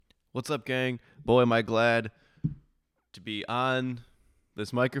What's up, gang? Boy, am I glad to be on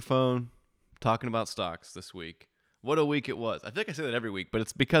this microphone talking about stocks this week. What a week it was. I think I say that every week, but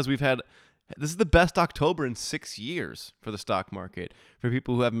it's because this is the best October in 6 years for the stock market. For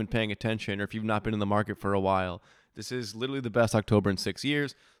people who haven't been paying attention or if you've not been in the market for a while, this is literally the best October in 6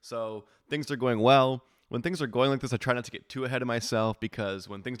 years. So things are going well. When things are going like this, I try not to get too ahead of myself because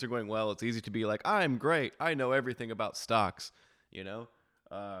when things are going well, it's easy to be like, I'm great. I know everything about stocks, you know?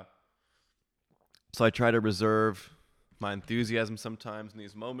 So I try to reserve my enthusiasm sometimes in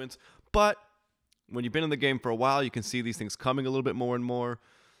these moments. But when you've been in the game for a while, you can see these things coming a little bit more and more.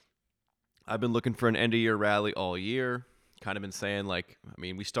 I've been looking for an end-of-year rally all year. Kind of been saying,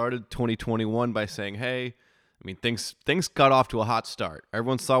 we started 2021 by saying, hey, things got off to a hot start.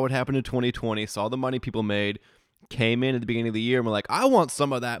 Everyone saw what happened in 2020, saw the money people made, came in at the beginning of the year, and were like, I want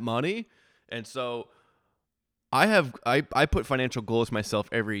some of that money. And so I put financial goals myself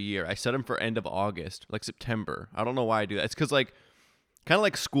every year. I set them for end of August, like September. I don't know why I do that. It's because kind of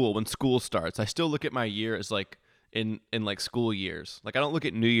like school. When school starts, I still look at my year as like in like school years. Like I don't look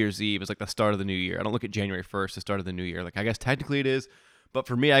at New Year's Eve as like the start of the new year. I don't look at January 1st, the start of the new year. Like I guess technically it is, but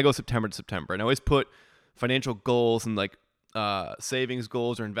for me, I go September to September, and I always put financial goals and savings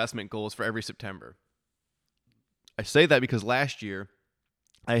goals or investment goals for every September. I say that because last year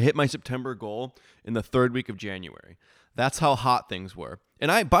I hit my September goal in the third week of January. That's how hot things were.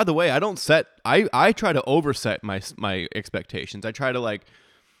 And by the way, I try to overset my expectations. I try to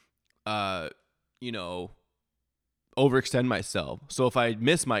overextend myself. So if I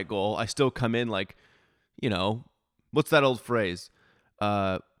miss my goal, I still come in what's that old phrase?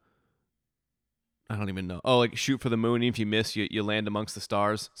 I don't even know. Oh, like shoot for the moon. Even if you miss, you land amongst the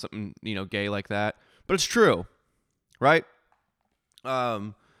stars. Something, gay like that. But it's true, right?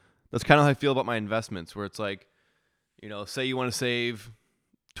 That's kind of how I feel about my investments, where it's like, say you want to save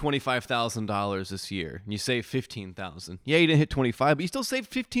 $25,000 this year, and you save $15,000. Yeah, you didn't hit 25, but you still saved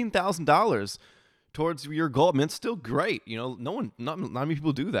 $15,000 towards your goal. I mean, it's still great. Not many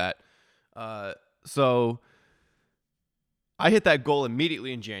people do that. So I hit that goal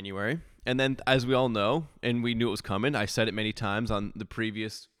immediately in January. And then, as we all know, and we knew it was coming, I said it many times on the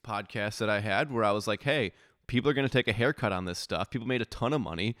previous podcast that I had, where I was like, hey, people are going to take a haircut on this stuff. People made a ton of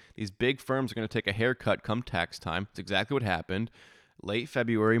money. These big firms are going to take a haircut come tax time. It's exactly what happened. Late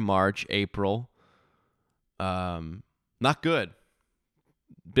February, March, April. Not good.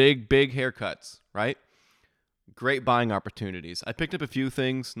 Big haircuts, right? Great buying opportunities. I picked up a few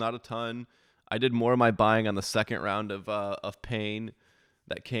things, not a ton. I did more of my buying on the second round of pain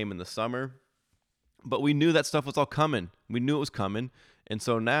that came in the summer. But we knew that stuff was all coming. We knew it was coming. And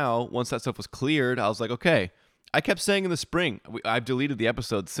so now, once that stuff was cleared, I was like, okay. I kept saying in the spring, I've deleted the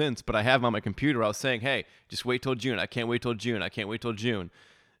episode since, but I have them on my computer. I was saying, hey, just wait till June. I can't wait till June. I can't wait till June.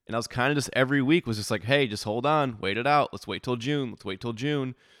 And I was kind of just every week was just like, hey, just hold on. Wait it out. Let's wait till June. Let's wait till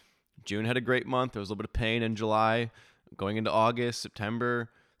June. June had a great month. There was a little bit of pain in July. Going into August, September.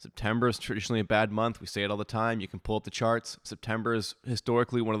 September is traditionally a bad month. We say it all the time. You can pull up the charts. September is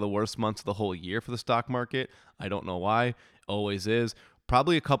historically one of the worst months of the whole year for the stock market. I don't know why. Always is.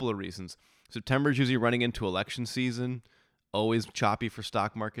 Probably a couple of reasons. September is usually running into election season. Always choppy for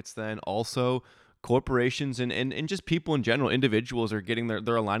stock markets then. Also, corporations and just people in general, individuals are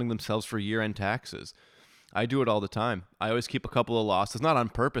they're aligning themselves for year-end taxes. I do it all the time. I always keep a couple of losses, not on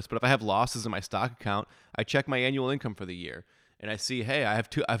purpose, but if I have losses in my stock account, I check my annual income for the year. And I see, hey, I have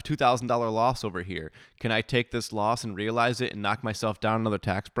 $2,000 loss over here. Can I take this loss and realize it and knock myself down another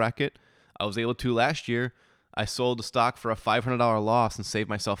tax bracket? I was able to last year. I sold the stock for a $500 loss and saved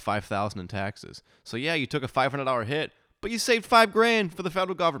myself $5,000 in taxes. So yeah, you took a $500 hit, but you saved $5,000 for the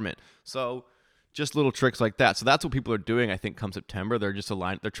federal government. So just little tricks like that. So that's what people are doing. I think come September, they're just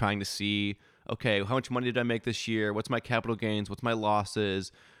aligned. They're trying to see, okay, how much money did I make this year? What's my capital gains? What's my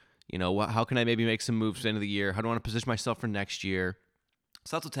losses? How can I maybe make some moves at the end of the year? How do I want to position myself for next year?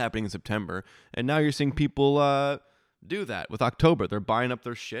 So that's what's happening in September. And now you're seeing people do that with October. They're buying up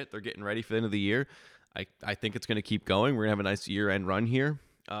their shit. They're getting ready for the end of the year. I think it's going to keep going. We're going to have a nice year-end run here.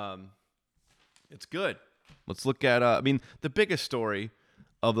 It's good. Let's look at, the biggest story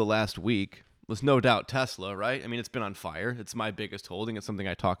of the last week was no doubt Tesla, right? It's been on fire. It's my biggest holding. It's something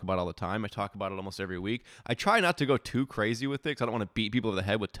I talk about all the time. I talk about it almost every week. I try not to go too crazy with it because I don't want to beat people over the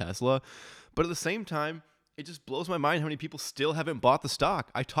head with Tesla. But at the same time, it just blows my mind how many people still haven't bought the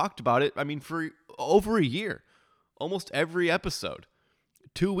stock. I talked about it, for over a year. Almost every episode.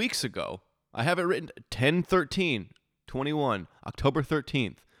 2 weeks ago, I have it written 10/13/21, October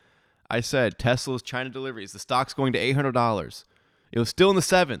 13th. I said Tesla's China deliveries. The stock's going to $800. It was still in the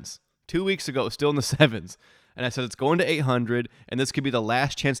sevens. 2 weeks ago, it was still in the sevens. And I said, it's going to 800, and this could be the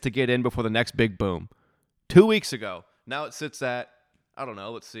last chance to get in before the next big boom. 2 weeks ago. Now it sits at, I don't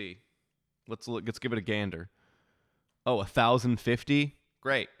know, let's see. Let's give it a gander. Oh, 1,050?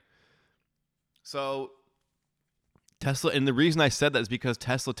 Great. So Tesla, and the reason I said that is because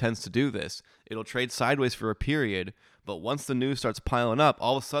Tesla tends to do this. It'll trade sideways for a period, but once the news starts piling up,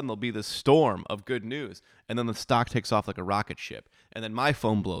 all of a sudden there'll be this storm of good news, and then the stock takes off like a rocket ship. And then my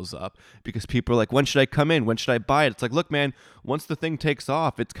phone blows up because people are like, when should I come in? When should I buy it? It's like, look, man, once the thing takes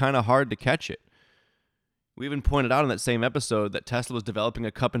off, it's kind of hard to catch it. We even pointed out in that same episode that Tesla was developing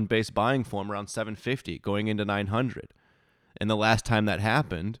a cup and base buying form around 750 going into 900. And the last time that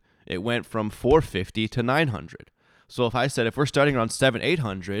happened, it went from 450 to 900. So if I said, if we're starting around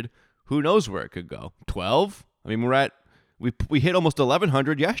 800, who knows where it could go? 12? I mean, we hit almost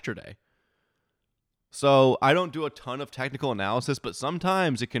 1100 yesterday. So I don't do a ton of technical analysis, but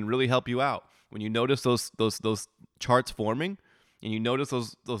sometimes it can really help you out when you notice those charts forming, and you notice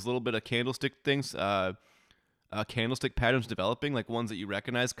those little bit of candlestick things, candlestick patterns developing, like ones that you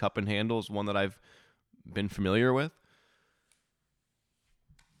recognize. Cup and handle is one that I've been familiar with.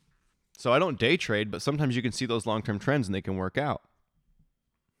 So I don't day trade, but sometimes you can see those long-term trends and they can work out.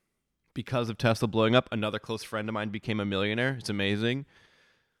 Because of Tesla blowing up, another close friend of mine became a millionaire. It's amazing.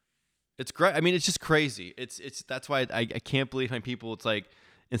 It's great. I mean, it's just crazy. It's that's why I can't believe how people, it's like,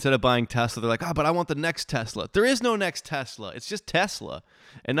 instead of buying Tesla, they're like, but I want the next Tesla. There is no next Tesla. It's just Tesla.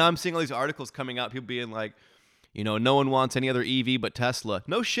 And now I'm seeing all these articles coming out, people being like, no one wants any other EV but Tesla.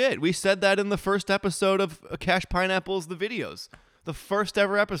 No shit. We said that in the first episode of Cash Pineapples, the videos. The first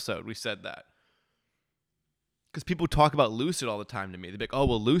ever episode, we said that. Because people talk about Lucid all the time to me. They're like, oh,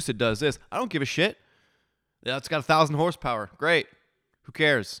 well, Lucid does this. I don't give a shit. Yeah, it's got 1,000 horsepower. Great. Who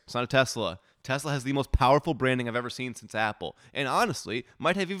cares? It's not a Tesla. Tesla has the most powerful branding I've ever seen since Apple. And honestly,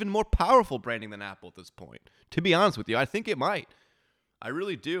 might have even more powerful branding than Apple at this point. To be honest with you, I think it might. I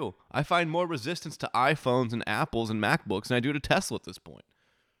really do. I find more resistance to iPhones and Apples and MacBooks than I do to Tesla at this point.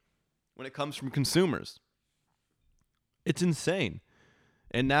 When it comes from consumers. It's insane.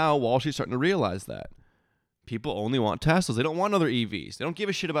 And now Wall Street's starting to realize that. People only want Teslas. They don't want other EVs. They don't give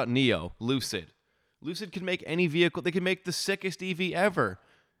a shit about NIO, Lucid. Lucid can make any vehicle. They can make the sickest EV ever.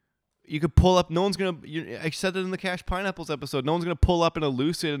 You could pull up. No one's going to. I said it in the Cash Pineapples episode. No one's going to pull up in a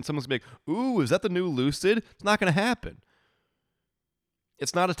Lucid and someone's going to be like, ooh, is that the new Lucid? It's not going to happen.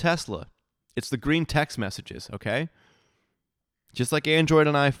 It's not a Tesla. It's the green text messages, okay? Just like Android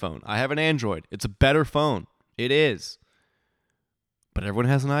and iPhone. I have an Android. It's a better phone. It is. But everyone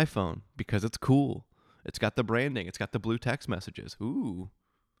has an iPhone because it's cool. It's got the branding. It's got the blue text messages. Ooh.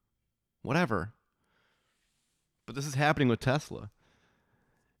 Whatever. But this is happening with Tesla.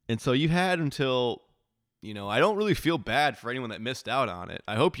 And so you had until, I don't really feel bad for anyone that missed out on it.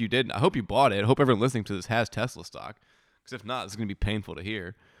 I hope you didn't. I hope you bought it. I hope everyone listening to this has Tesla stock. Because if not, it's going to be painful to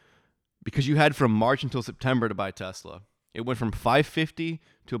hear. Because you had from March until September to buy Tesla. It went from $550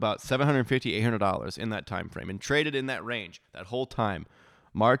 to about $750, $800 in that time frame and traded in that range that whole time.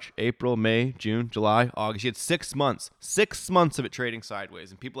 March, April, May, June, July, August. You had 6 months. 6 months of it trading sideways.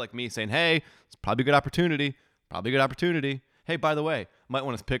 And people like me saying, hey, it's probably a good opportunity. Probably a good opportunity. Hey, by the way, might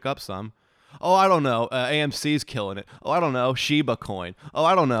want to pick up some. Oh, I don't know. AMC's killing it. Oh, I don't know. Shiba coin. Oh,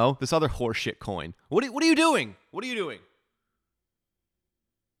 I don't know. This other horseshit coin. What are you doing? What are you doing?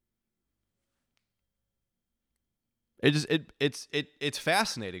 It's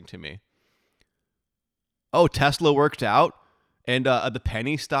fascinating to me. Oh, Tesla worked out, and the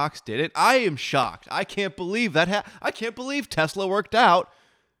penny stocks did it. I am shocked. I can't believe that. I can't believe Tesla worked out,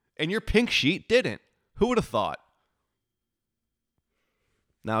 and your pink sheet didn't. Who would have thought?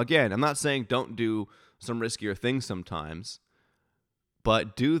 Now, again, I'm not saying don't do some riskier things sometimes,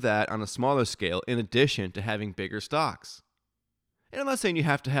 but do that on a smaller scale in addition to having bigger stocks. And I'm not saying you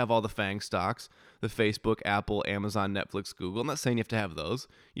have to have all the FANG stocks, the Facebook, Apple, Amazon, Netflix, Google. I'm not saying you have to have those.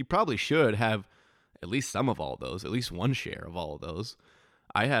 You probably should have at least some of all of those, at least one share of all of those.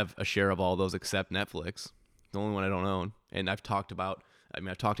 I have a share of all of those except Netflix, the only one I don't own. And I've talked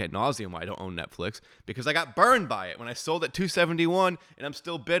ad nauseum why I don't own Netflix, because I got burned by it when I sold at $271, and I'm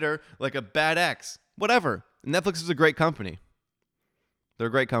still bitter like a bad ex. Whatever. Netflix is a great company. They're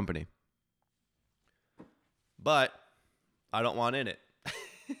a great company. But I don't want in it.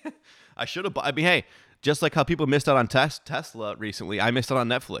 I should have. Hey, just like how people missed out on Tesla recently, I missed out on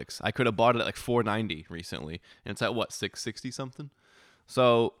Netflix. I could have bought it at like $490 recently, and it's at what, $660 something.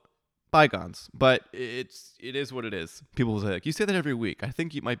 So bygones. But it is what it is. People will say, like, you say that every week. I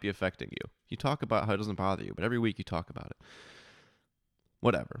think it might be affecting you. You talk about how it doesn't bother you, but every week you talk about it.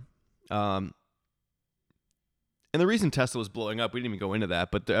 Whatever. And the reason Tesla was blowing up, we didn't even go into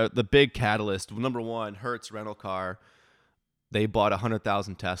that, but the big catalyst, number one, Hertz rental car, they bought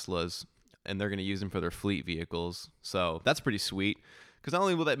 100,000 Teslas, and they're going to use them for their fleet vehicles. So that's pretty sweet, because not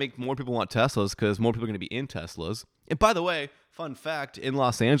only will that make more people want Teslas, because more people are going to be in Teslas. And by the way, fun fact, in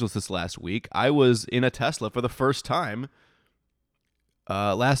Los Angeles this last week, I was in a Tesla for the first time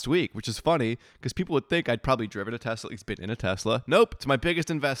last week, which is funny, because people would think I'd probably driven a Tesla, at least been in a Tesla. Nope, it's my biggest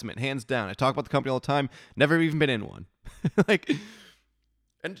investment, hands down. I talk about the company all the time, never even been in one.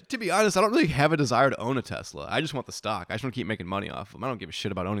 And to be honest, I don't really have a desire to own a Tesla. I just want the stock. I just want to keep making money off them. I don't give a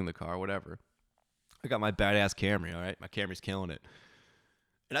shit about owning the car or whatever. I got my badass Camry, all right? My Camry's killing it.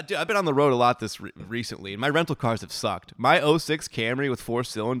 And I've been on the road a lot recently, and my rental cars have sucked. My '06 Camry with 4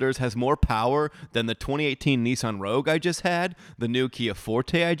 cylinders has more power than the 2018 Nissan Rogue I just had, the new Kia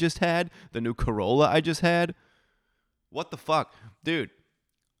Forte I just had, the new Corolla I just had. What the fuck? Dude,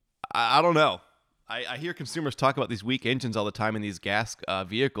 I don't know. I hear consumers talk about these weak engines all the time in these gas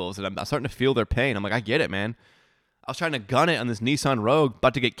vehicles, and I'm starting to feel their pain. I'm like, I get it, man. I was trying to gun it on this Nissan Rogue,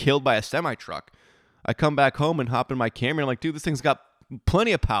 about to get killed by a semi-truck. I come back home and hop in my Camry, and I'm like, dude, this thing's got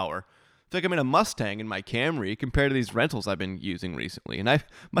plenty of power. I feel like I'm in a Mustang in my Camry compared to these rentals I've been using recently. And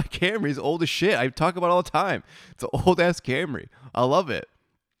my Camry's old as shit. I talk about it all the time. It's an old-ass Camry. I love it.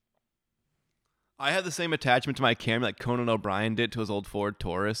 I have the same attachment to my Camry like Conan O'Brien did to his old Ford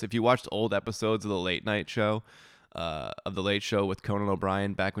Taurus. If you watched old episodes of the Late Night Show, with Conan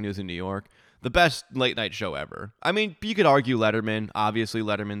O'Brien back when he was in New York, the best late night show ever. I mean, you could argue Letterman. Obviously,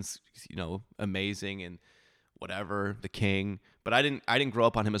 Letterman's amazing and whatever, the king. But I didn't grow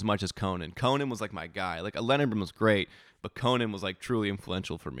up on him as much as Conan. Conan was like my guy. Like Letterman was great, but Conan was like truly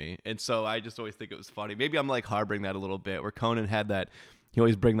influential for me. And so I just always think it was funny. Maybe I'm like harboring that a little bit, where Conan had that. He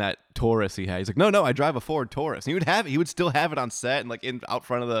always bring that Taurus he had. He's like, no, I drive a Ford Taurus. And he would have it. He would still have it on set and like out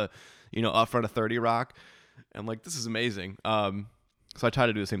front of 30 Rock. And I'm like, this is amazing. So I try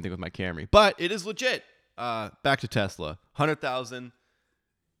to do the same thing with my Camry, but it is legit. Back to Tesla, 100,000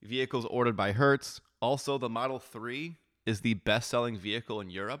 vehicles ordered by Hertz. Also, the Model 3 is the best-selling vehicle in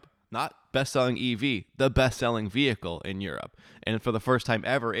Europe. Not best-selling EV, the best-selling vehicle in Europe. And for the first time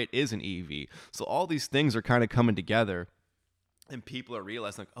ever, it is an EV. So all these things are kind of coming together. And people are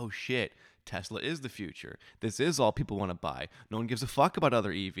realizing, like, oh shit, Tesla is the future. This is all people want to buy. No one gives a fuck about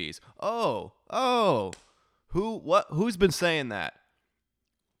other EVs. Who's been saying that?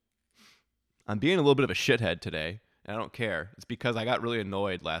 I'm being a little bit of a shithead today, and I don't care. It's because I got really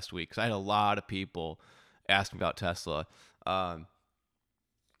annoyed last week, because I had a lot of people ask me about Tesla. And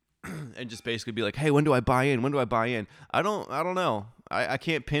just basically be like, hey, when do I buy in? When do I buy in? I don't know. I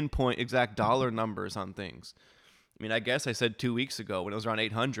can't pinpoint exact dollar numbers on things. I mean, I guess I said 2 weeks ago when it was around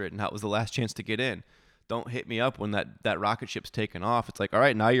 800 and that was the last chance to get in. Don't hit me up when that rocket ship's taken off. It's like, all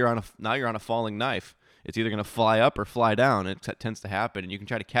right, now you're on a falling knife. It's either going to fly up or fly down. It tends to happen, and you can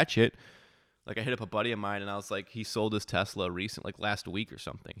try to catch it. Like, I hit up a buddy of mine, and I was like, he sold his Tesla like last week or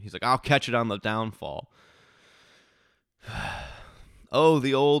something. He's like, I'll catch it on the downfall. Oh,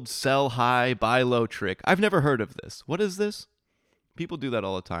 the old sell high, buy low trick. I've never heard of this. What is this? People do that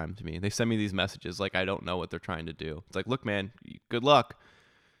all the time to me. They send me these messages like I don't know what they're trying to do. It's like, look, man, good luck.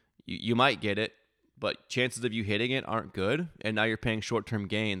 You might get it, but chances of you hitting it aren't good, and now you're paying short-term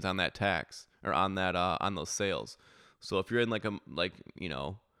gains on that tax or on that on those sales. So if you're in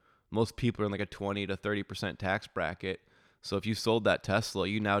most people are in like a 20 to 30% tax bracket. So if you sold that Tesla,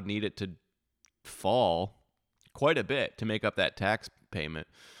 you now need it to fall quite a bit to make up that tax payment.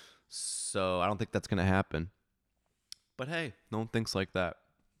 So I don't think that's going to happen. But hey, no one thinks like that,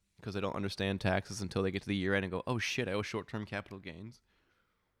 because they don't understand taxes until they get to the year end and go, oh shit, I owe short-term capital gains.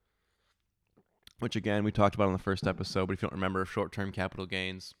 Which again, we talked about in the first episode, but if you don't remember, short-term capital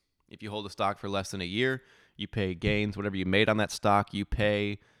gains, if you hold a stock for less than a year, you pay gains. Whatever you made on that stock, you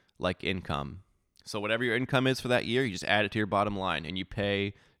pay like income. So whatever your income is for that year, you just add it to your bottom line, and you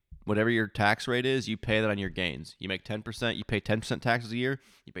pay whatever your tax rate is, you pay that on your gains. You make 10%, you pay 10% taxes a year,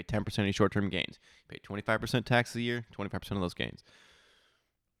 you pay 10% of your short-term gains. You pay 25% taxes a year, 25% of those gains.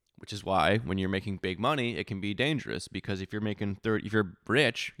 Which is why when you're making big money, it can be dangerous, because if you're making if you're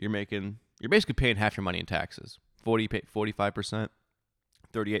rich, you're basically paying half your money in taxes. 45%,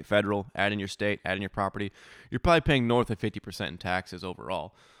 38 federal, add in your state, add in your property. You're probably paying north of 50% in taxes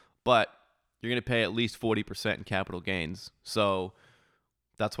overall. But you're going to pay at least 40% in capital gains. So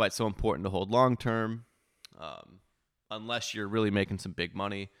that's why it's so important to hold long-term, unless you're really making some big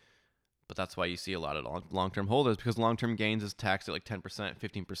money. But that's why you see a lot of long-term holders, because long-term gains is taxed at like 10%,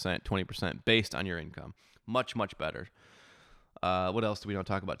 15%, 20% based on your income. Much, much better. What else do we not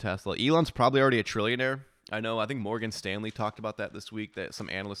talk about Tesla? Elon's probably already a trillionaire. I know. I think Morgan Stanley talked about that this week. That some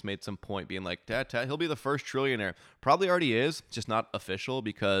analyst made some point, being like, he'll be the first trillionaire. Probably already is, just not official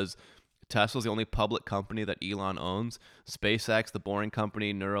because Tesla's the only public company that Elon owns. SpaceX, the Boring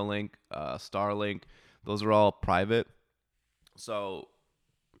Company, Neuralink, Starlink, those are all private. So,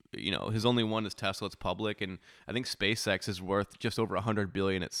 his only one is Tesla. It's public, and I think SpaceX is worth just over $100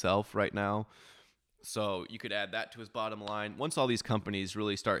 billion itself right now. So you could add that to his bottom line. Once all these companies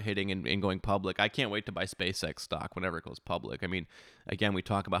really start hitting and going public, I can't wait to buy SpaceX stock whenever it goes public. I mean, again, we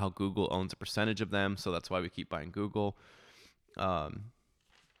talk about how Google owns a percentage of them, so that's why we keep buying Google. And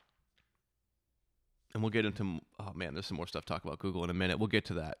we'll get into, oh man, there's some more stuff to talk about Google in a minute. We'll get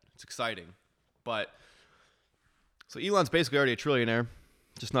to that. It's exciting. But, so Elon's basically already a trillionaire.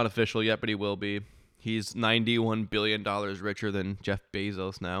 Just not official yet, but he will be. He's $91 billion richer than Jeff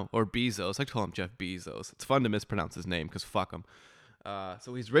Bezos now. Or Bezos. I call him Jeff Bezos. It's fun to mispronounce his name because fuck him.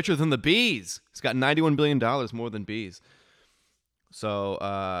 So he's richer than the bees. He's got $91 billion more than bees. So,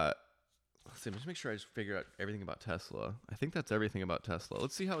 let's see. Let's make sure I just figure out everything about Tesla. I think that's everything about Tesla.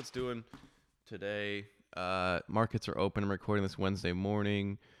 Let's see how it's doing today. Markets are open. I'm recording this Wednesday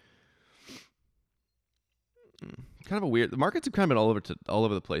morning. Kind of a weird. The markets have kind of been all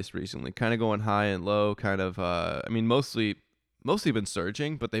over the place recently. Kind of going high and low. Kind of. Mostly been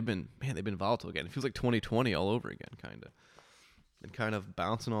surging, but they've been volatile again. It feels like 2020 all over again. Kind of. Been kind of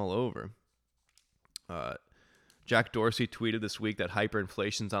bouncing all over. Jack Dorsey tweeted this week that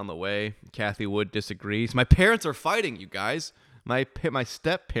hyperinflation's on the way. Cathie Wood disagrees. My parents are fighting, you guys. My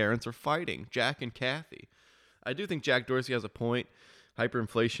step parents are fighting. Jack and Cathie. I do think Jack Dorsey has a point.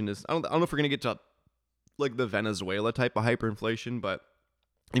 Hyperinflation is. I don't know if we're gonna get to like the Venezuela type of hyperinflation, but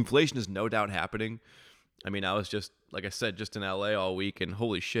inflation is no doubt happening. I mean, I was just, like I said, just in LA all week, and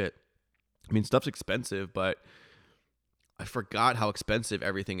holy shit. I mean, stuff's expensive, but I forgot how expensive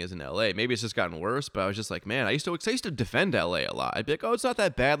everything is in LA. Maybe it's just gotten worse, but I was just like, man, I used to defend LA a lot. I'd be like, oh, it's not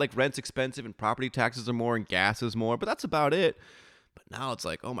that bad. Like, rent's expensive and property taxes are more and gas is more, but that's about it. But now it's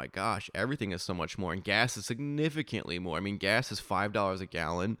like, oh my gosh, everything is so much more, and gas is significantly more. I mean, gas is $5 a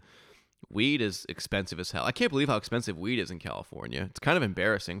gallon. Weed is expensive as hell. I can't believe how expensive weed is in California. It's kind of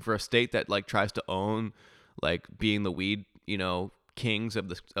embarrassing for a state that like tries to own like being the weed, kings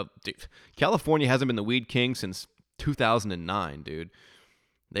of California hasn't been the weed king since 2009, dude.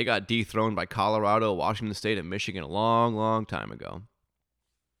 They got dethroned by Colorado, Washington State, and Michigan a long, long time ago.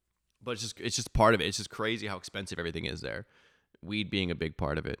 But it's just part of it. It's just crazy how expensive everything is there. Weed being a big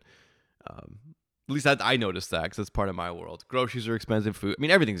part of it. At least I noticed that because that's part of my world. Groceries are expensive. Food. I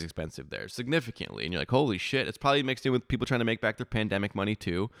mean, everything's expensive there significantly. And you're like, holy shit. It's probably mixed in with people trying to make back their pandemic money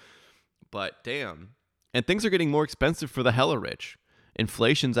too. But damn. And things are getting more expensive for the hella rich.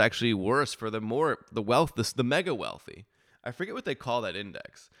 Inflation's actually worse for the mega wealthy. I forget what they call that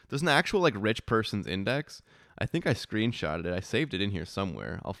index. There's an actual like rich person's index. I think I screenshotted it. I saved it in here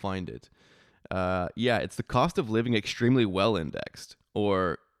somewhere. I'll find it. Yeah, it's the cost of living extremely well indexed,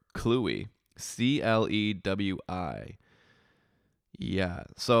 or CLEWI. CLEWI. Yeah.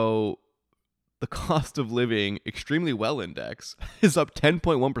 So the cost of living extremely well index is up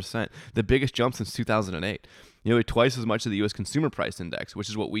 10.1%, the biggest jump since 2008. Nearly twice as much as the U.S. Consumer Price Index, which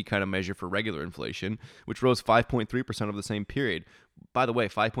is what we kind of measure for regular inflation, which rose 5.3% over the same period. By the way,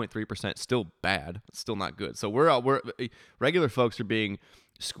 5.3% still bad. It's still not good. So we're regular folks are being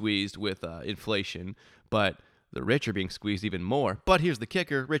squeezed with inflation, but the rich are being squeezed even more. But here's the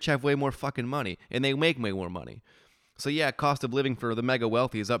kicker. Rich have way more fucking money, and they make way more money. So yeah, cost of living for the mega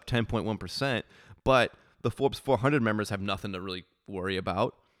wealthy is up 10.1%, but the Forbes 400 members have nothing to really worry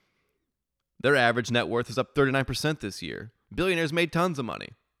about. Their average net worth is up 39% this year. Billionaires made tons of money.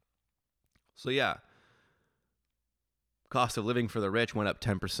 So yeah, cost of living for the rich went up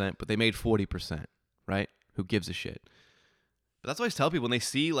 10%, but they made 40%, right? Who gives a shit? But that's what I always tell people when they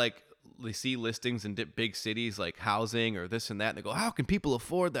see listings in big cities like housing or this and that, and they go, how can people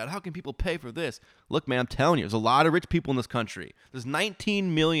afford that? How can people pay for this? Look, man, I'm telling you, there's a lot of rich people in this country. There's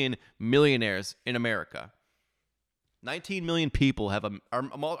 19 million millionaires in America. 19 million people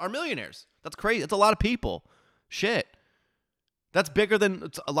are millionaires. That's crazy. That's a lot of people. Shit. That's bigger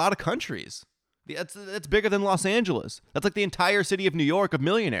than a lot of countries. That's bigger than Los Angeles. That's like the entire city of New York of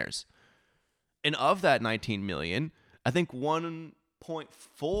millionaires. And of that 19 million, I think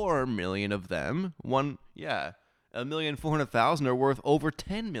 1.4 million of them, 1,400,000 are worth over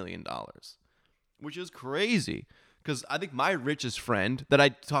 $10 million, which is crazy. Because I think my richest friend that I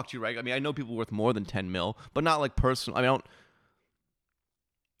talk to regularly, I mean, I know people worth more than 10 mil, but not like personal.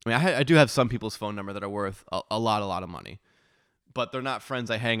 I do have some people's phone number that are worth a lot of money, but they're not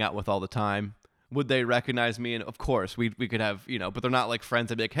friends I hang out with all the time. Would they recognize me? And of course, we could have, but they're not like friends.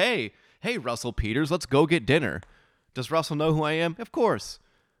 They'd be like, hey, Russell Peters, let's go get dinner. Does Russell know who I am? Of course.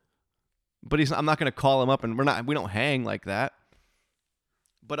 But I'm not going to call him up, and we don't hang like that.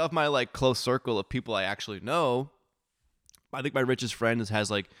 But of my like close circle of people I actually know, I think my richest friend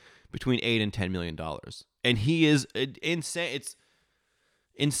has like between $8 and $10 million. And he is insane. It's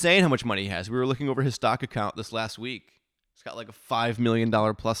insane how much money he has. We were looking over his stock account this last week. He's got like a $5 million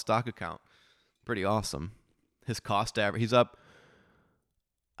plus stock account. Pretty awesome. His cost average, he's up,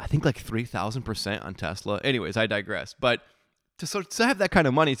 I think like 3,000% on Tesla. Anyways, I digress. But to have that kind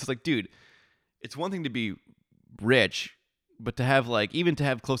of money, it's just like, dude, it's one thing to be rich, but to have like, even to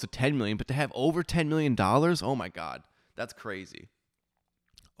have close to 10 million, but to have over $10 million, oh my God, that's crazy.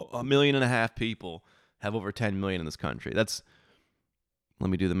 1.5 million people have over 10 million in this country. Let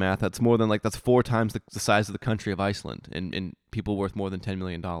me do the math. That's more than that's 4 times the size of the country of Iceland, and people worth more than $10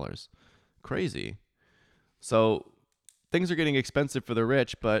 million. Crazy. So things are getting expensive for the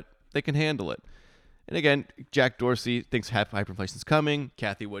rich, but they can handle it. And again, Jack Dorsey thinks hyperinflation is coming.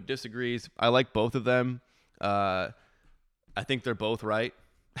 Cathie Wood disagrees. I like both of them. I think they're both right.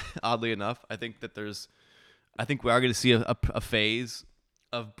 Oddly enough, I think we are going to see a phase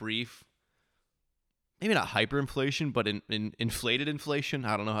of brief, maybe not hyperinflation, but in inflated inflation.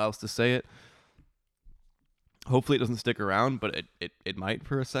 I don't know how else to say it. Hopefully it doesn't stick around, but it might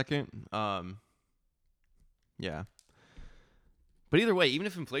for a second. Yeah. But either way, even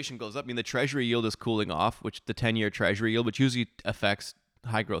if inflation goes up, I mean, the treasury yield is cooling off, which the 10-year treasury yield, which usually affects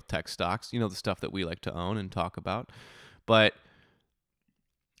high-growth tech stocks, the stuff that we like to own and talk about. But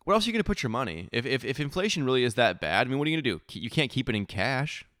where else are you going to put your money? If inflation really is that bad, I mean, what are you going to do? You can't keep it in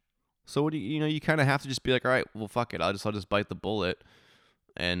cash. So what do you kind of have to just be like, all right, well, fuck it. I'll just bite the bullet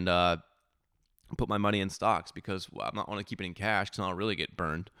and put my money in stocks because I'm not want to keep it in cash because I'll really get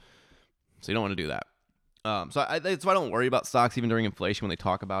burned. So you don't want to do that. That's why I don't worry about stocks even during inflation when they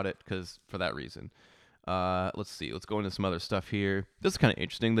talk about it, because for that reason. Let's see. Let's go into some other stuff here. This is kind of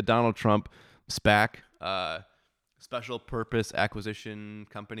interesting. The Donald Trump SPAC, Special Purpose Acquisition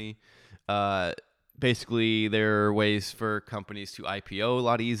Company. Basically, there are ways for companies to IPO a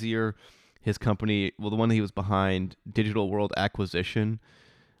lot easier. His company, well, the one that he was behind, Digital World Acquisition.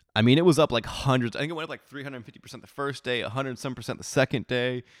 I mean, it was up like hundreds. I think it went up like 350% the first day, 100% the second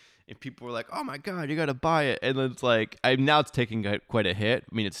day. And people were like, oh my God, you got to buy it. And then it's like, now it's taking quite a hit.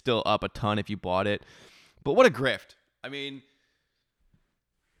 I mean, it's still up a ton if you bought it. But what a grift. I mean,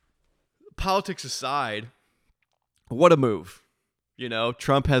 politics aside, what a move.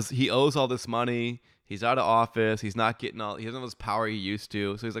 Trump he owes all this money. He's out of office. He's not getting he doesn't have this power he used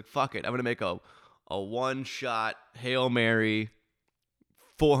to. So he's like, fuck it. I'm going to make a one-shot Hail Mary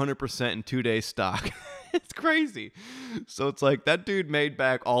 400% in 2 days stock. It's crazy. So it's like that dude made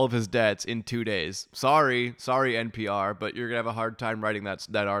back all of his debts in 2 days. Sorry NPR, but you're going to have a hard time writing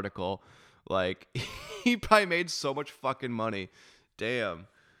that article. Like, he probably made so much fucking money. Damn.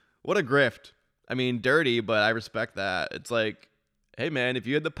 What a grift. I mean, dirty, but I respect that. It's like, hey man, if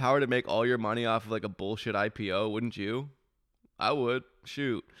you had the power to make all your money off of like a bullshit IPO, wouldn't you? I would.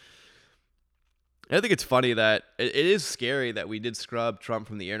 Shoot. I think it's funny that it is scary that we did scrub Trump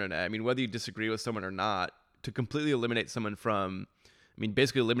from the internet. I mean, whether you disagree with someone or not, to completely eliminate someone from,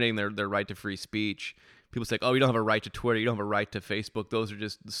 basically eliminating their right to free speech. People say, oh, you don't have a right to Twitter, you don't have a right to Facebook. Those are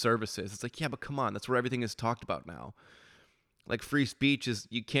just services. It's like, yeah, but come on, that's where everything is talked about now. Like, free speech is,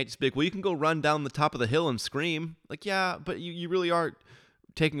 you can't just be like, well, you can go run down the top of the hill and scream. Like, yeah, but you really are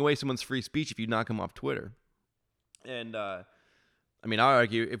taking away someone's free speech if you knock them off Twitter. And, I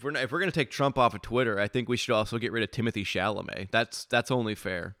argue if we're going to take Trump off of Twitter, I think we should also get rid of Timothy Chalamet. That's only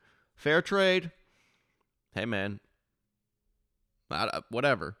fair. Fair trade. Hey man,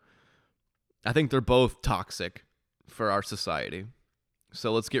 whatever. I think they're both toxic for our society.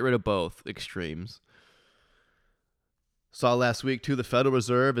 So let's get rid of both extremes. Saw last week too, the Federal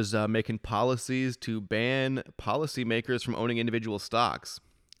Reserve is making policies to ban policymakers from owning individual stocks.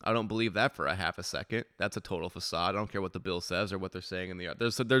 I don't believe that for a half a second. That's a total facade. I don't care what the bill says or what they're saying in the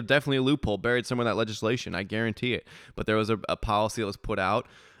there's definitely a loophole buried somewhere in that legislation. I guarantee it. But there was a policy that was put out.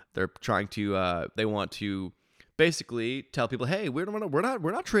 They're trying to they want to basically tell people, hey, we're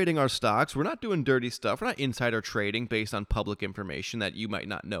not trading our stocks. We're not doing dirty stuff. We're not insider trading based on public information that you might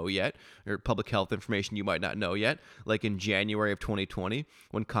not know yet, or public health information you might not know yet. Like in January of 2020,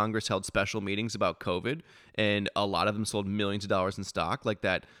 when Congress held special meetings about COVID, and a lot of them sold millions of dollars in stock, like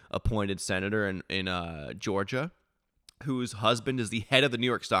that appointed senator in Georgia, whose husband is the head of the New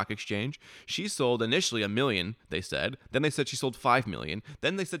York Stock Exchange. She sold initially 1 million, they said. Then they said she sold 5 million.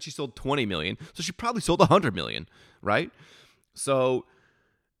 Then they said she sold 20 million. So she probably sold 100 million, right? So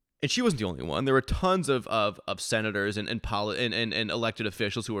and she wasn't the only one. There were tons of senators and elected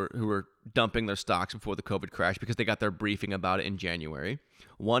officials who were dumping their stocks before the COVID crash because they got their briefing about it in January.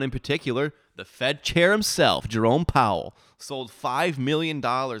 One in particular, the Fed chair himself, Jerome Powell, sold $5 million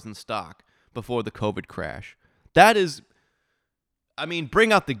in stock before the COVID crash. That is, I mean,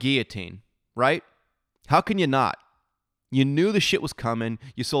 bring out the guillotine, right? How can you not? You knew the shit was coming.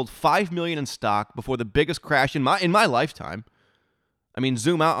 You sold $5 million in stock before the biggest crash in my lifetime. I mean,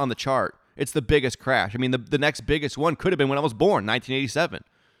 zoom out on the chart. It's the biggest crash. I mean, the next biggest one could have been when I was born, 1987.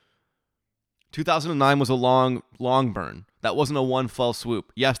 2009 was a long burn. That wasn't a one fell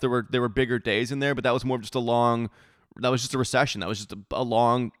swoop. Yes, there were bigger days in there, but that was more just that was just a recession. That was just a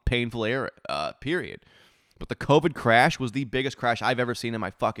long, painful period. But the COVID crash was the biggest crash I've ever seen in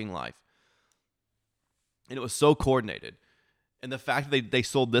my fucking life. And it was so coordinated. And the fact that they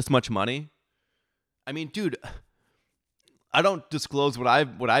sold this much money, I mean, dude, I don't disclose what I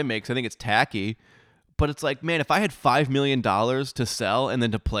make, because I think it's tacky. But it's like, man, if I had $5 million to sell and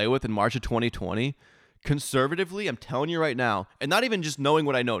then to play with in March of 2020, conservatively, I'm telling you right now, and not even just knowing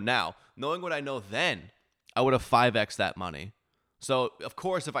what I know now, knowing what I know then, I would have 5x that money. So, of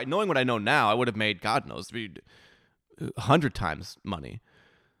course, knowing what I know now, I would have made, God knows, 100 times money.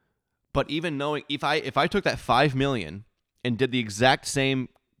 But even knowing, if I took that $5 million and did the exact same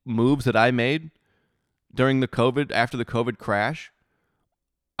moves that I made during after the COVID crash,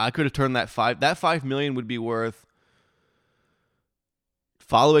 I could have turned that $5 million would be worth,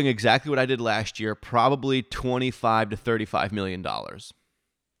 following exactly what I did last year, probably $25 to $35 million.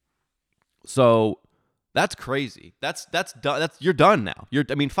 So that's crazy. That's done. You're done now.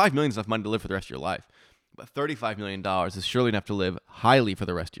 $5 million is enough money to live for the rest of your life, but $35 million is surely enough to live highly for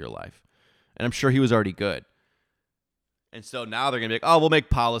the rest of your life. And I'm sure he was already good. And so now they're gonna be like, oh, we'll make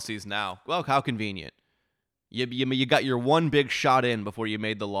policies now. Well, how convenient. You got your one big shot in before you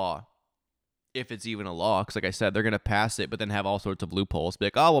made the law, if it's even a law. Because like I said, they're going to pass it, but then have all sorts of loopholes. Be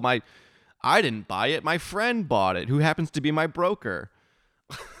like, oh, well, I didn't buy it. My friend bought it, who happens to be my broker.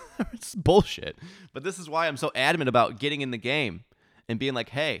 It's bullshit. But this is why I'm so adamant about getting in the game and being like,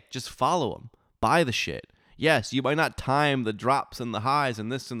 hey, just follow them. Buy the shit. Yes, you might not time the drops and the highs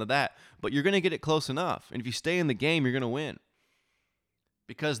and this and the that, but you're going to get it close enough. And if you stay in the game, you're going to win.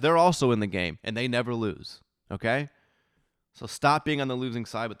 Because they're also in the game, and they never lose. Okay? So stop being on the losing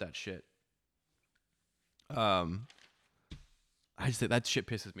side with that shit. I just think that shit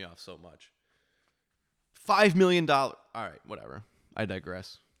pisses me off so much. $5 million. All right, whatever. I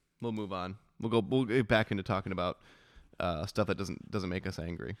digress. We'll move on. We'll get back into talking about stuff that doesn't make us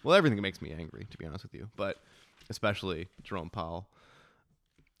angry. Well, everything makes me angry, to be honest with you, but especially Jerome Powell.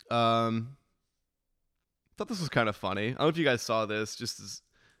 Thought this was kind of funny. I don't know if you guys saw this. Just as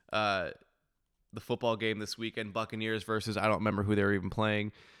the football game this weekend, Buccaneers versus, I don't remember who they were even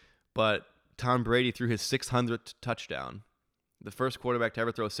playing, but Tom Brady threw his 600th touchdown. The first quarterback to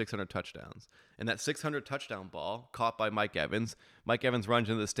ever throw 600 touchdowns. And that 600 touchdown ball, caught by Mike Evans. Mike Evans runs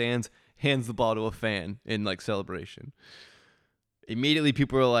into the stands, hands the ball to a fan in celebration. Immediately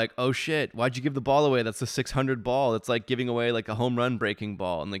people were like, oh shit, why'd you give the ball away? That's the 600 ball. It's like giving away like a home run breaking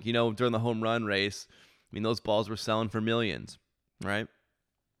ball. And during the home run race, those balls were selling for millions, right?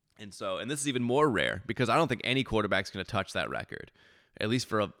 And this is even more rare because I don't think any quarterback's going to touch that record, at least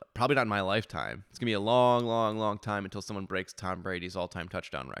probably not in my lifetime. It's going to be a long, long, long time until someone breaks Tom Brady's all-time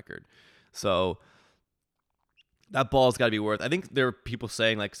touchdown record. So that ball's got to be worth, I think there are people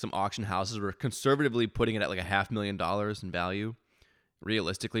saying like some auction houses were conservatively putting it at like $500,000 in value.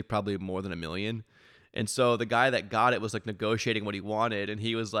 Realistically, probably more than $1 million. And so the guy that got it was like negotiating what he wanted. And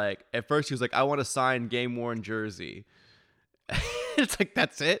he was like, at first he was like, I want a signed game-worn jersey. It's like,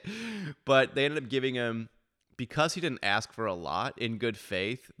 that's it. But they ended up giving him, because he didn't ask for a lot, in good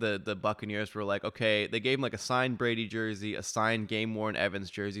faith, the Buccaneers were like, okay, they gave him like a signed Brady jersey, a signed game-worn Evans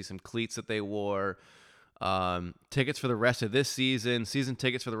jersey, some cleats that they wore, tickets for the rest of this season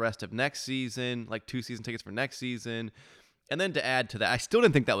tickets for the rest of next season, like 2 season tickets for next season. And then to add to that, I still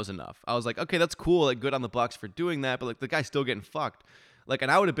didn't think that was enough. I was like, okay, that's cool, like good on the Bucs for doing that, but like the guy's still getting fucked. Like,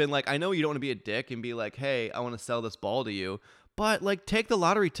 and I would have been like, I know you don't want to be a dick and be like, hey, I want to sell this ball to you, but like take the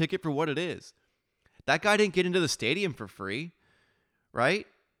lottery ticket for what it is. That guy didn't get into the stadium for free, right?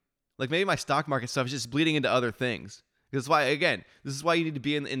 Like maybe my stock market stuff is just bleeding into other things. This is why you need to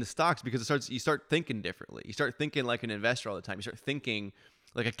be in the stocks, because you start thinking differently. You start thinking like an investor all the time. You start thinking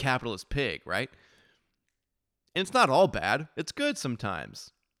like a capitalist pig, right? And it's not all bad. It's good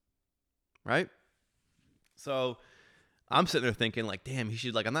sometimes, right? So I'm sitting there thinking like, damn, he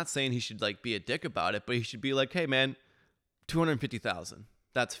should like, I'm not saying he should like be a dick about it, but he should be like, hey man, 250,000.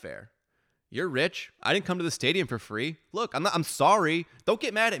 That's fair. You're rich. I didn't come to the stadium for free. Look, I'm sorry. Don't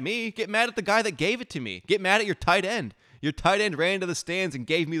get mad at me. Get mad at the guy that gave it to me. Get mad at your tight end. Your tight end ran into the stands and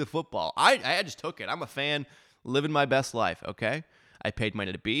gave me the football. I just took it. I'm a fan living my best life, okay? I paid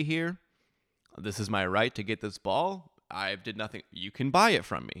money to be here. This is my right to get this ball. I did nothing. You can buy it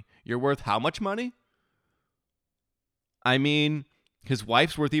from me. You're worth how much money? I mean, his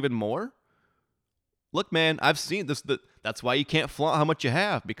wife's worth even more. Look, man, I've seen this. That's why you can't flaunt how much you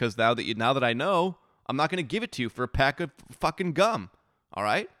have, because now that I know, I'm not going to give it to you for a pack of fucking gum. All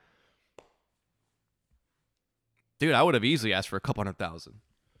right? Dude, I would have easily asked for a couple $100,000.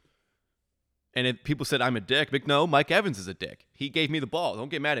 And if people said I'm a dick, like, no, Mike Evans is a dick. He gave me the ball. Don't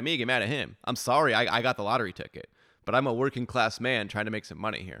get mad at me. Get mad at him. I'm sorry. I got the lottery ticket. But I'm a working class man trying to make some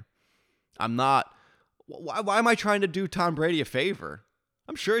money here. I'm not. Why am I trying to do Tom Brady a favor?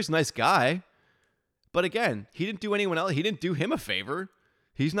 I'm sure he's a nice guy. But again, he didn't do anyone else. He didn't do him a favor.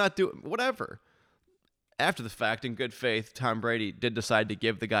 He's not doing whatever. After the fact, in good faith, Tom Brady did decide to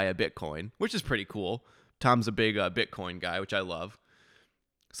give the guy a Bitcoin, which is pretty cool. Tom's a big Bitcoin guy, which I love.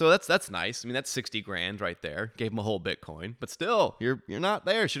 So that's nice. I mean, that's 60 grand right there. Gave him a whole Bitcoin. But still, you're not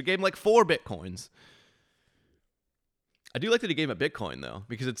there. Should have gave him like 4 Bitcoins. I do like that he gave him a Bitcoin, though,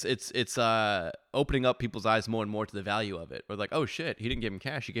 because it's opening up people's eyes more and more to the value of it. Or like, oh, shit, he didn't give him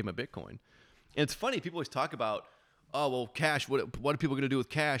cash. He gave him a Bitcoin. And it's funny. People always talk about, oh, well, cash. What are people going to do with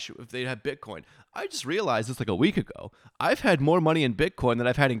cash if they have Bitcoin? I just realized this like a week ago. I've had more money in Bitcoin than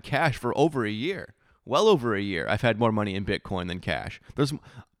I've had in cash for over a year. Well over a year, I've had more money in Bitcoin than cash.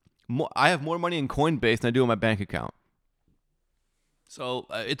 I have more money in Coinbase than I do in my bank account. So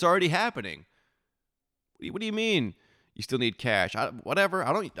it's already happening. What do you mean? You still need cash? Whatever.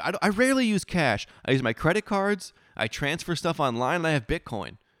 I rarely use cash. I use my credit cards. I transfer stuff online, and I have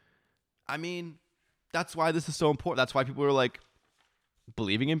Bitcoin. I mean, that's why this is so important. That's why people are like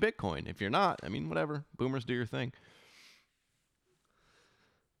believing in Bitcoin. If you're not, I mean, whatever. Boomers, do your thing.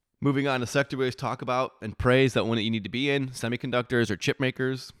 Moving on to sector we always talk about and praise that one that you need to be in: semiconductors or chip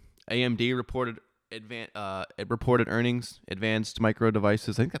makers. AMD reported earnings, Advanced Micro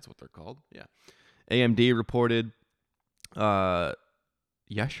Devices. I think that's what they're called. Yeah. AMD reported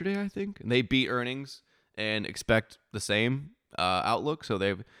yesterday, I think, and they beat earnings and expect the same outlook. So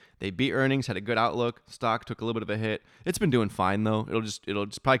they beat earnings, had a good outlook. Stock took a little bit of a hit. It's been doing fine though. It'll just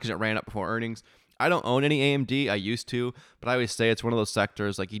probably because it ran up before earnings. I don't own any AMD. I used to, but I always say it's one of those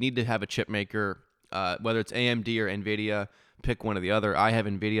sectors like you need to have a chip maker, whether it's AMD or NVIDIA. Pick one or the other. I have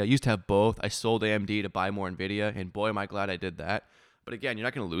NVIDIA. I used to have both. I sold AMD to buy more NVIDIA, and boy, am I glad I did that. But again, you're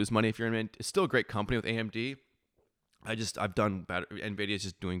not going to lose money if you're in. It's still a great company with AMD. I've done better. NVIDIA is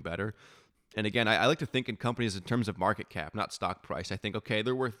just doing better. And again, I like to think in companies in terms of market cap, not stock price. I think, okay,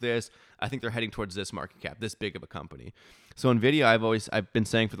 they're worth this. I think they're heading towards this market cap, this big of a company. So NVIDIA, I've been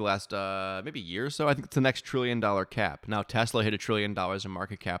saying for the last maybe year or so, I think it's the next $1 trillion cap. Now, Tesla hit $1 trillion in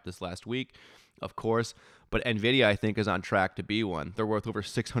market cap this last week, of course. But NVIDIA, I think, is on track to be one. They're worth over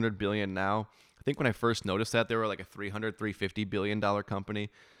 $600 billion now. I think when I first noticed that, they were like a $350 billion company.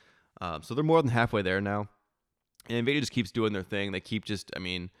 So they're more than halfway there now. And NVIDIA just keeps doing their thing.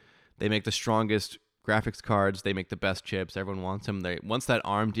 They make the strongest graphics cards. They make the best chips. Everyone wants them. Once that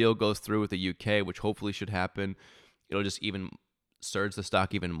ARM deal goes through with the UK, which hopefully should happen, it'll just even surge the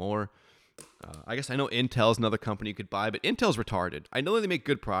stock even more. I guess I know Intel's another company you could buy, but Intel's retarded. I know they make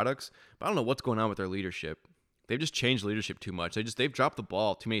good products, but I don't know what's going on with their leadership. They've just changed leadership too much. They've dropped the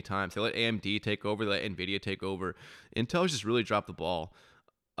ball too many times. They let AMD take over. They let NVIDIA take over. Intel's just really dropped the ball.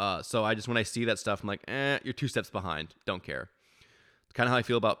 So when I see that stuff, I'm like, you're 2 steps behind. Don't care. It's kind of how I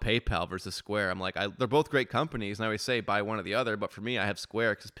feel about PayPal versus Square. I'm like, they're both great companies, and I always say buy one or the other. But for me, I have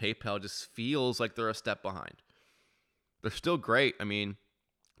Square because PayPal just feels like they're a step behind. They're still great. I mean,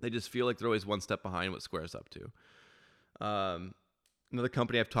 they just feel like they're always one step behind what Square's up to. Another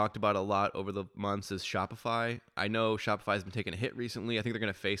company I've talked about a lot over the months is Shopify. I know Shopify has been taking a hit recently. I think they're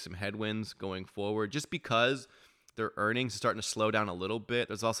going to face some headwinds going forward just because their earnings are starting to slow down a little bit.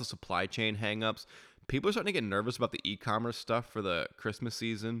 There's also supply chain hangups. People are starting to get nervous about the e-commerce stuff for the Christmas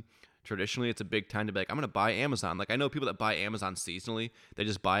season. Traditionally, it's a big time to be like, I'm going to buy Amazon. Like I know people that buy Amazon seasonally. They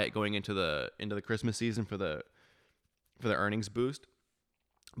just buy it going into the Christmas season for the earnings boost.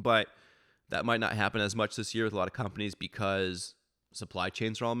 But that might not happen as much this year with a lot of companies because supply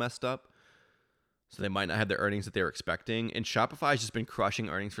chains are all messed up. So they might not have the earnings that they were expecting. And Shopify has just been crushing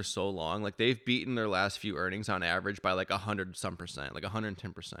earnings for so long. Like they've beaten their last few earnings on average by like 100-some%, like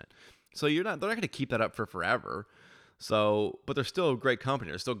 110%. So they're not going to keep that up for forever. So, but they're still a great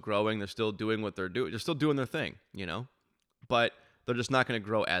company. They're still growing. They're still doing what they're doing. They're still doing their thing, But they're just not going to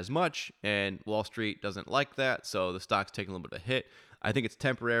grow as much. And Wall Street doesn't like that. So the stock's taking a little bit of a hit. I think it's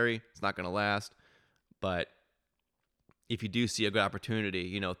temporary. It's not going to last. But if you do see a good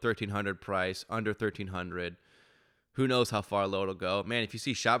opportunity, 1,300 price, under 1,300, who knows how far low it'll go. Man, if you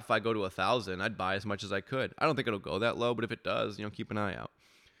see Shopify go to 1,000, I'd buy as much as I could. I don't think it'll go that low, but if it does, keep an eye out.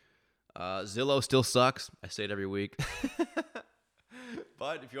 Zillow still sucks. I say it every week.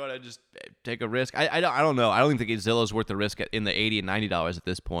 But if you want to just take a risk, I don't know. I don't even think Zillow's worth the risk in the $80 and $90 at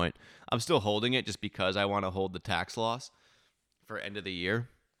this point. I'm still holding it just because I want to hold the tax loss for end of the year.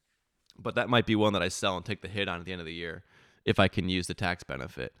 But that might be one that I sell and take the hit on at the end of the year if I can use the tax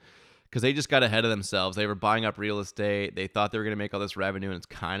benefit. Because they just got ahead of themselves. They were buying up real estate. They thought they were going to make all this revenue, and it's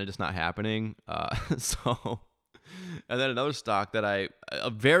kind of just not happening. And then another stock that a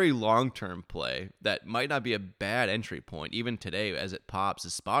very long-term play that might not be a bad entry point, even today as it pops,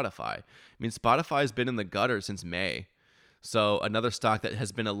 is Spotify. I mean, Spotify has been in the gutter since May. So another stock that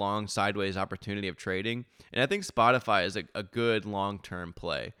has been a long sideways opportunity of trading. And I think Spotify is a good long-term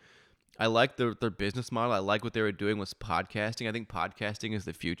play. I like their business model. I like what they were doing with podcasting. I think podcasting is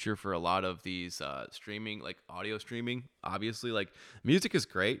the future for a lot of these streaming, like audio streaming. Obviously, like music is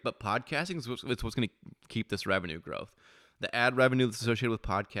great, but podcasting is what's going to keep this revenue growth. The ad revenue that's associated with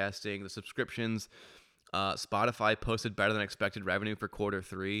podcasting, the subscriptions. Spotify posted better than expected revenue for quarter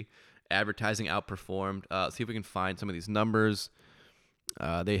 3. Advertising outperformed. See if we can find some of these numbers.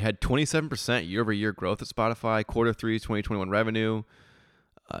 They had 27% year-over-year growth at Spotify. Quarter 3 2021 revenue.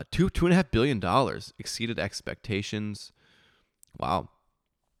 $2.5 billion exceeded expectations. Wow.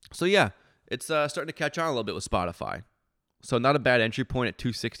 So yeah, it's starting to catch on a little bit with Spotify. So not a bad entry point at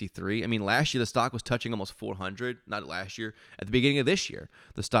 263. I mean, last year the stock was touching almost 400. Not last year. At the beginning of this year,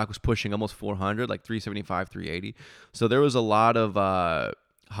 the stock was pushing almost 400, like 375, 380. So there was a lot of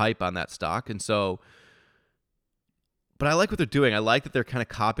hype on that stock. And so, but I like what they're doing. I like that they're kind of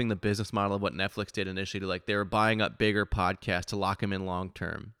copying the business model of what Netflix did initially. They were buying up bigger podcasts to lock them in long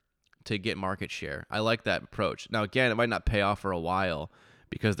term to get market share. I like that approach. Now, again, it might not pay off for a while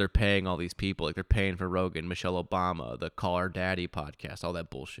because they're paying all these people. Like they're paying for Rogan, Michelle Obama, the Call Her Daddy podcast, all that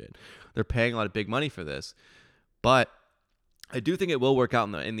bullshit. They're paying a lot of big money for this. But I do think it will work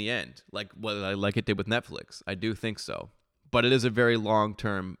out in the end, like it did with Netflix. I do think so. But it is a very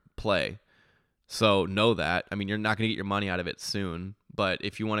long-term play. So know that. I mean, you're not going to get your money out of it soon. But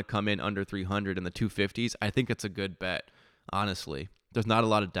if you want to come in under 300 in the 250s, I think it's a good bet, honestly. There's not a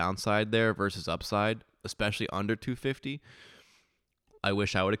lot of downside there versus upside, especially under 250. I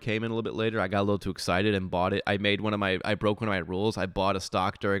wish I would have came in a little bit later. I got a little too excited and bought it. I broke one of my rules. I bought a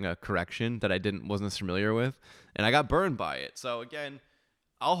stock during a correction that I wasn't as familiar with, and I got burned by it. So again,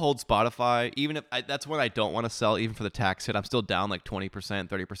 I'll hold Spotify, even if that's one I don't want to sell, even for the tax hit. I'm still down like 20%,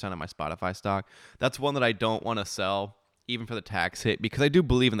 30% on my Spotify stock. That's one that I don't want to sell, even for the tax hit, because I do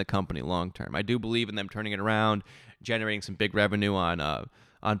believe in the company long term. I do believe in them turning it around, generating some big revenue on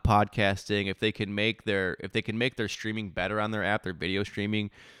podcasting. If they can make their streaming better on their app, their video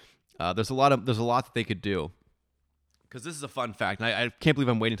streaming, there's a lot that they could do. Because this is a fun fact, and I can't believe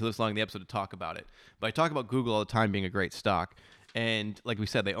I'm waiting until this long in the episode to talk about it. But I talk about Google all the time being a great stock. And like we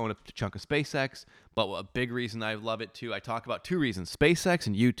said, they own a chunk of SpaceX. But a big reason I love it too, I talk about 2 reasons: SpaceX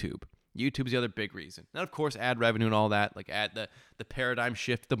and YouTube. YouTube's the other big reason. And of course, ad revenue and all that, like the paradigm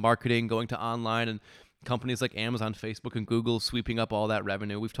shift, the marketing going to online, and companies like Amazon, Facebook, and Google sweeping up all that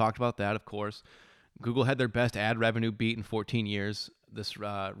revenue. We've talked about that, of course. Google had their best ad revenue beat in 14 years this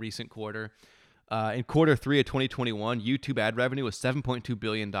recent quarter. In quarter 3 of 2021, YouTube ad revenue was $7.2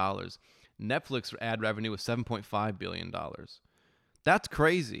 billion. Netflix ad revenue was $7.5 billion. That's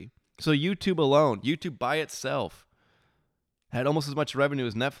crazy. So YouTube alone, YouTube by itself, had almost as much revenue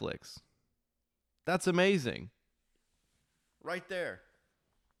as Netflix. That's amazing. Right there.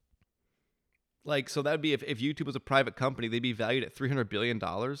 Like, so that'd be if YouTube was a private company, they'd be valued at $300 billion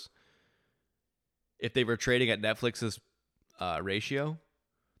if they were trading at Netflix's ratio.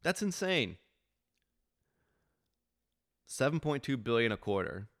 That's insane. $7.2 billion a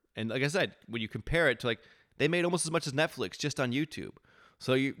quarter. And like I said, when you compare it to, like, they made almost as much as Netflix just on YouTube.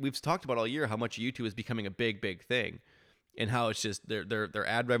 So we've talked about all year how much YouTube is becoming a big, big thing, and how it's just their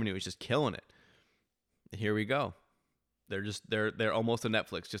ad revenue is just killing it. And here we go. They're almost a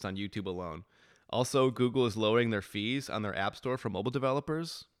Netflix just on YouTube alone. Also, Google is lowering their fees on their app store for mobile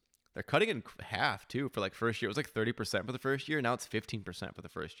developers. They're cutting it in half too for like first year. It was like 30% for the first year. Now it's 15% for the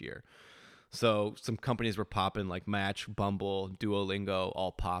first year. So some companies were popping, like Match, Bumble, Duolingo,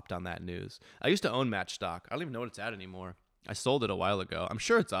 all popped on that news. I used to own Match stock. I don't even know what it's at anymore. I sold it a while ago. I'm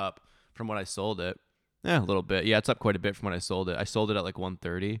sure it's up from when I sold it. Yeah, a little bit. Yeah, it's up quite a bit from when I sold it. I sold it at like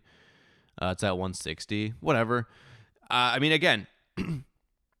 130. It's at 160. Whatever. I mean, again,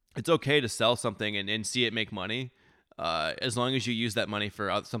 it's okay to sell something and see it make money. as long as you use that money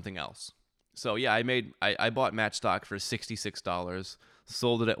for something else. So yeah, I bought Match stock for $66,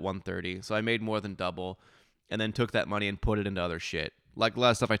 sold it at 130, so I made more than double, and then took that money and put it into other shit, like a lot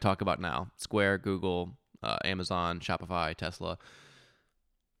of stuff I talk about now: Square, Google, Amazon, Shopify, Tesla.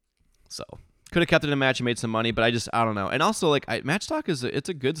 So could have kept it in Match and made some money, but I don't know. And also, like, Match stock it's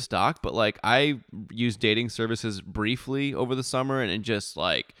a good stock, but like I used dating services briefly over the summer, and it just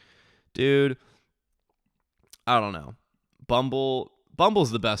like, dude, I don't know.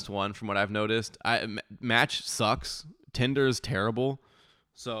 Bumble's the best one from what I've noticed. Match sucks. Tinder's terrible.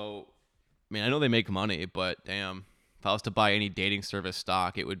 So, I mean, I know they make money, but damn, if I was to buy any dating service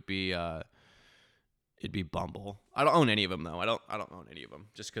stock, it'd be Bumble. I don't own any of them though. I don't own any of them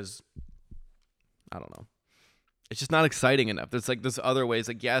just because I don't know. It's just not exciting enough. There's other ways.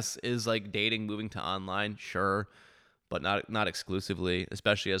 Like, yes, is like dating moving to online, sure, but not exclusively,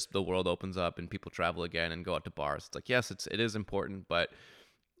 especially as the world opens up and people travel again and go out to bars. It's like, yes, it is important, but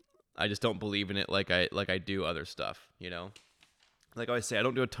I just don't believe in it like I do other stuff, you know? Like I always say, I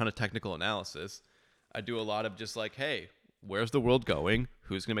don't do a ton of technical analysis. I do a lot of just like, hey, where's the world going?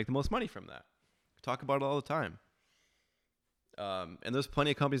 Who's going to make the most money from that? Talk about it all the time. And there's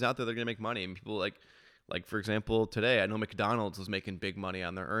plenty of companies out there that are going to make money, and people like, for example, today, I know McDonald's was making big money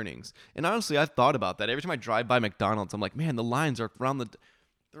on their earnings. And honestly, I've thought about that. Every time I drive by McDonald's, I'm like, man, the lines are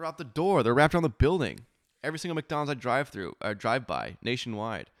they're out the door. They're wrapped around the building. Every single McDonald's I drive by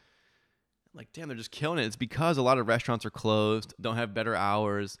nationwide. I'm like, damn, they're just killing it. It's because a lot of restaurants are closed, don't have better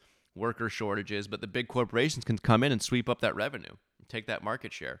hours, worker shortages, but the big corporations can come in and sweep up that revenue, take that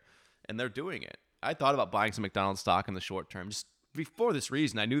market share. And they're doing it. I thought about buying some McDonald's stock in the short term, just for this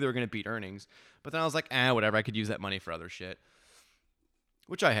reason. I knew they were going to beat earnings, but then I was like, whatever. I could use that money for other shit,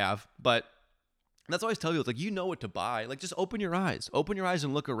 which I have. But that's what I always tell you. It's like, you know what to buy. Like, just open your eyes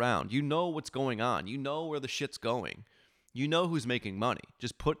and look around. You know what's going on. You know where the shit's going. You know who's making money.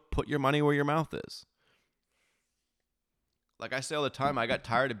 Just put your money where your mouth is. Like I say all the time, I got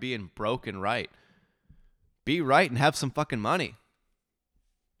tired of being broke and right. Be right and have some fucking money.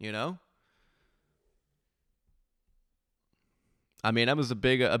 You know? I mean, I was a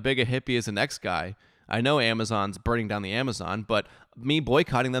big a hippie as the next guy. I know Amazon's burning down the Amazon, but me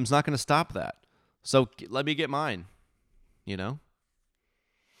boycotting them's not going to stop that. So let me get mine, you know?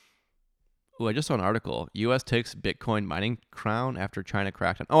 Oh, I just saw an article. U.S. takes Bitcoin mining crown after China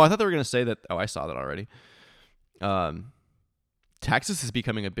crackdown. Oh, I thought they were going to say that. Oh, I saw that already. Texas is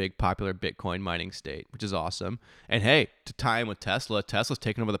becoming a big popular Bitcoin mining state, which is awesome. And hey, to tie in with Tesla, Tesla's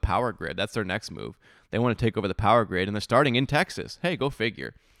taking over the power grid. That's their next move. They want to take over the power grid, and they're starting in Texas. Hey, go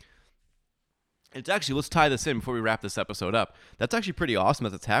figure. It's actually, let's tie this in before we wrap this episode up. That's actually pretty awesome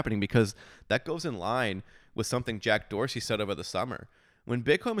that it's happening, because that goes in line with something Jack Dorsey said over the summer. When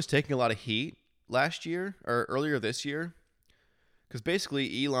Bitcoin was taking a lot of heat last year, or earlier this year, because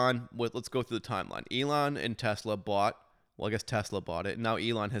basically Elon, let's go through the timeline. Elon and Tesla bought, well, I guess Tesla bought it, and now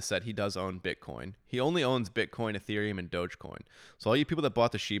Elon has said he does own Bitcoin. He only owns Bitcoin, Ethereum, and Dogecoin. So all you people that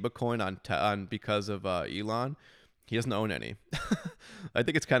bought the Shiba coin on because of Elon, he doesn't own any. I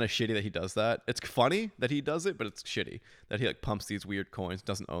think it's kind of shitty that he does that. It's funny that he does it, but it's shitty that he like pumps these weird coins,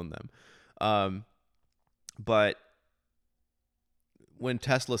 doesn't own them. But when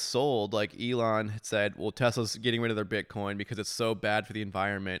Tesla sold, like Elon had said, well, Tesla's getting rid of their Bitcoin because it's so bad for the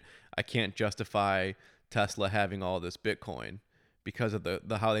environment. I can't justify Tesla having all this Bitcoin because of the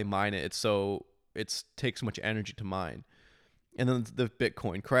how they mine it. It takes so much energy to mine. And then the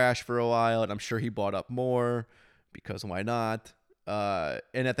Bitcoin crashed for a while, and I'm sure he bought up more because why not?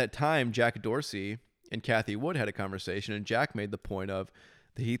 And at that time, Jack Dorsey and Cathie Wood had a conversation, and Jack made the point of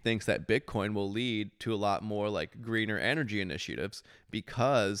that he thinks that Bitcoin will lead to a lot more like greener energy initiatives,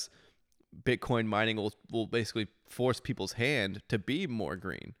 because Bitcoin mining will basically force people's hand to be more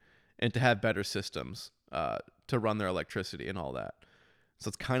green and to have better systems to run their electricity and all that. So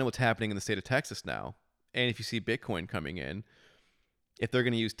it's kind of what's happening in the state of Texas now. And if you see Bitcoin coming in, if they're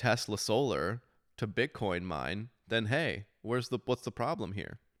going to use Tesla solar to Bitcoin mine, then hey, what's the problem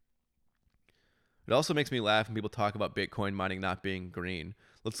here? It also makes me laugh when people talk about Bitcoin mining not being green.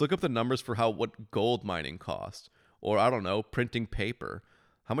 Let's look up the numbers for what gold mining costs, or I don't know, printing paper.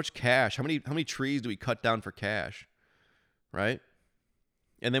 How much cash? How many trees do we cut down for cash? Right?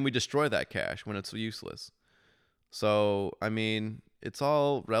 And then we destroy that cash when it's useless. So, I mean, it's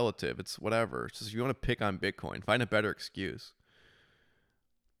all relative. It's whatever. It's just, if you want to pick on Bitcoin, find a better excuse.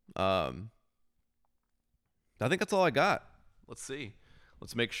 I think that's all I got. Let's see.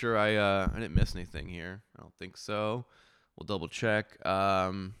 Let's make sure I didn't miss anything here. I don't think so. We'll double check.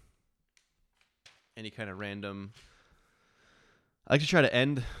 Any kind of random. I like to try to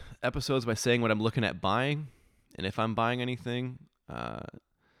end episodes by saying what I'm looking at buying. And if I'm buying anything, kind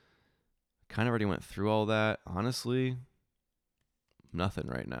of already went through all that. Honestly, nothing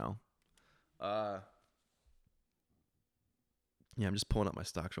right now. Yeah, I'm just pulling up my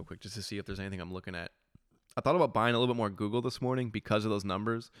stocks real quick just to see if there's anything I'm looking at. I thought about buying a little bit more Google this morning because of those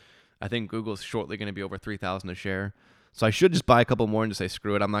numbers. I think Google's shortly going to be over 3,000 a share. So I should just buy a couple more and just say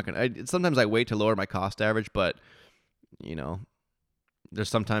screw it. I'm not going to. Sometimes I wait to lower my cost average, but you know, there's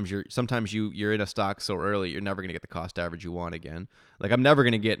sometimes you're in a stock so early you're never going to get the cost average you want again. Like I'm never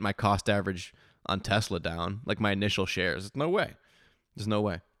going to get my cost average on Tesla down like my initial shares. No way. There's no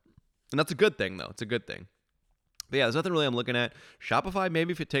way. And that's a good thing though. It's a good thing. But yeah, there's nothing really I'm looking at. Shopify,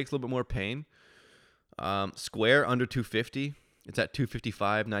 maybe if it takes a little bit more pain. Square under 250. It's at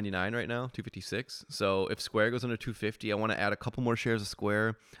 255.99 right now, 256. So if Square goes under 250, I want to add a couple more shares of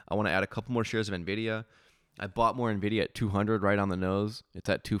Square. I want to add a couple more shares of Nvidia. I bought more Nvidia at 200 right on the nose. It's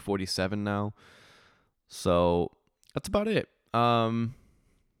at 247 now. So that's about it.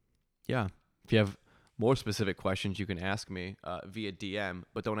 Yeah. If you have more specific questions, you can ask me via DM,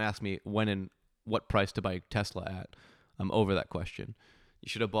 but don't ask me when and what price to buy Tesla at. I'm over that question. You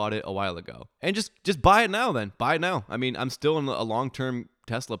should have bought it a while ago. And just buy it now then. Buy it now. I mean, I'm still a long-term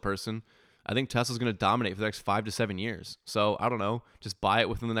Tesla person. I think Tesla's going to dominate for the next 5 to 7 years. So, I don't know. Just buy it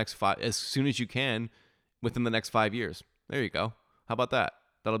within the next as soon as you can within the next 5 years. There you go. How about that?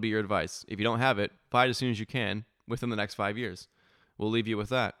 That'll be your advice. If you don't have it, buy it as soon as you can within the next 5 years. We'll leave you with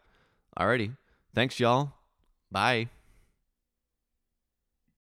that. Alrighty. Thanks, y'all. Bye.